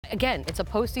again, it's a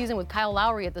postseason with Kyle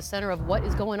Lowry at the center of what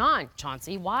is going on.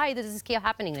 Chauncey, why does this keep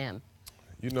happening to him?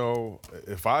 You know,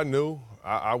 if I knew,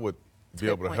 I would be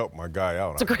able to help my guy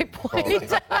out. It's a great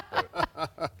point.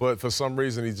 But for some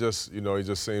reason, he just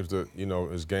seems to,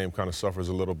 his game kind of suffers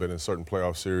a little bit in certain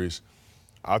playoff series.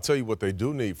 I'll tell you what they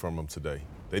do need from him today.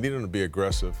 They need him to be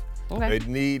aggressive. Okay. They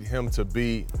need him to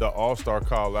be the all-star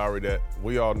Kyle Lowry that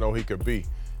we all know he could be.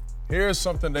 Here's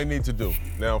something they need to do.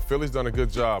 Now, Philly's done a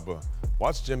good job, but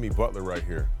watch Jimmy Butler right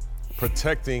here,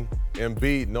 protecting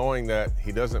Embiid, knowing that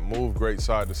he doesn't move great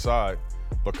side to side.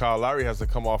 But Kyle Lowry has to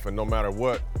come off and no matter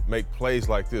what, make plays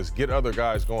like this, get other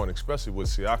guys going, especially with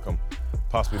Siakam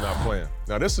possibly not playing.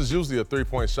 Now, this is usually a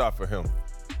three-point shot for him,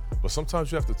 but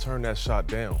sometimes you have to turn that shot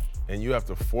down and you have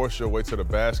to force your way to the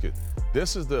basket.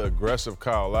 This is the aggressive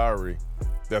Kyle Lowry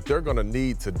that they're going to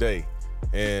need today,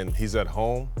 and he's at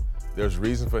home. There's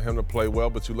reason for him to play well,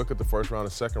 but you look at the first round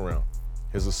and second round.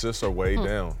 His assists are way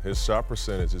down. His shot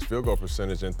percentage, his field goal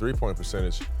percentage, and three-point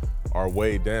percentage are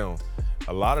way down.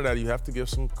 A lot of that, you have to give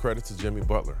some credit to Jimmy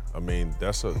Butler. I mean,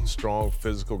 that's a strong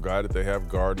physical guy that they have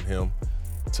guarding him.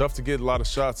 Tough to get a lot of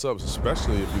shots up,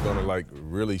 especially if you're going to,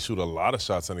 really shoot a lot of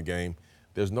shots in a game.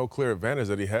 There's no clear advantage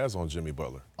that he has on Jimmy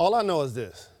Butler. All I know is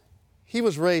this. He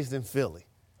was raised in Philly.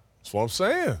 That's what I'm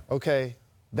saying. Okay?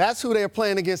 That's who they're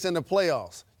playing against in the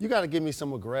playoffs. You got to give me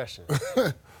some aggression.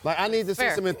 I need to see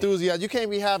some enthusiasm. You can't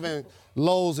be having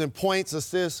lows in points,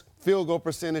 assists, field goal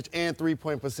percentage, and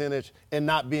three-point percentage and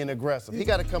not being aggressive. He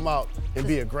got to come out and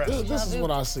be aggressive. This is what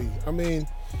I see. I mean,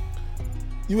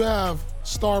 you have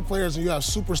star players and you have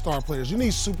superstar players. You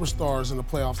need superstars in the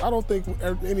playoffs. I don't think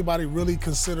anybody really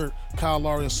considered Kyle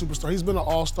Lowry a superstar. He's been an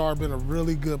all-star, been a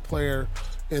really good player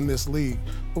in this league.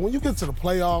 But when you get to the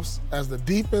playoffs, as the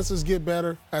defenses get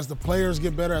better, as the players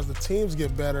get better, as the teams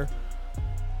get better,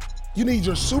 you need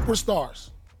your superstars.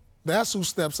 That's who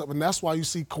steps up, and that's why you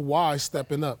see Kawhi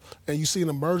stepping up, and you see an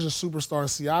emerging superstar in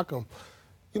Siakam.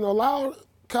 You know,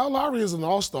 Kyle Lowry is an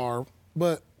all-star,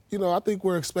 but, I think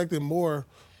we're expecting more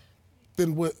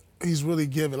than what he's really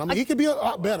given. I mean, he could be a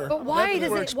lot better. But why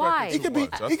does it? Why? He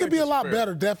could be a lot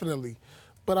better, definitely.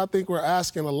 But I think we're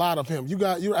asking a lot of him.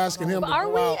 You're asking him. But are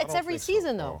we? It's every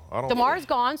season, though. DeMar's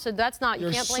gone, so that's not.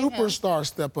 You can't blame him. Your superstar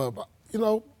step up.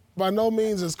 By no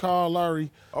means is Kyle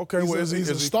Lowry. Okay, he's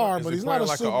a star, but he's not a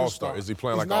superstar. Is he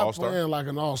playing like an all-star? He's not playing like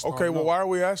an all-star. Okay, well, why are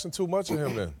we asking too much of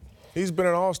him then? He's been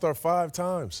an all-star 5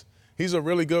 times. He's a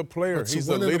really good player. He's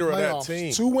the leader of that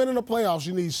team. To win in the playoffs,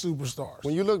 you need superstars.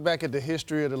 When you look back at the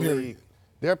history of the league,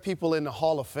 there are people in the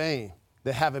Hall of Fame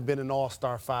that haven't been an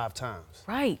all-star 5 times.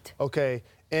 Right. Okay,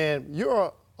 and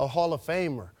you're a Hall of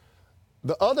Famer.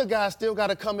 The other guys still got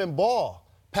to come and ball.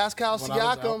 Pascal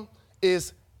Siakam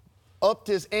is upped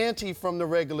his ante from the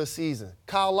regular season.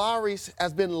 Kyle Lowry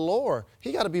has been lower.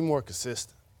 He got to be more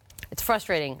consistent. It's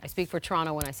frustrating. I speak for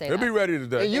Toronto when I say that. He'll be ready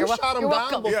today. And you shot him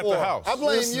down before. At the house. I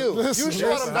blame you. You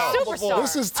shot him down before.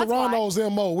 This is Toronto's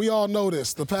MO. We all know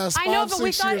this. The past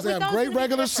 5-6 years, they have great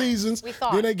regular seasons.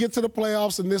 Then they get to the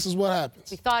playoffs, and this is what happens.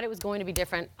 We thought it was going to be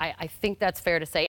different. I think that's fair to say.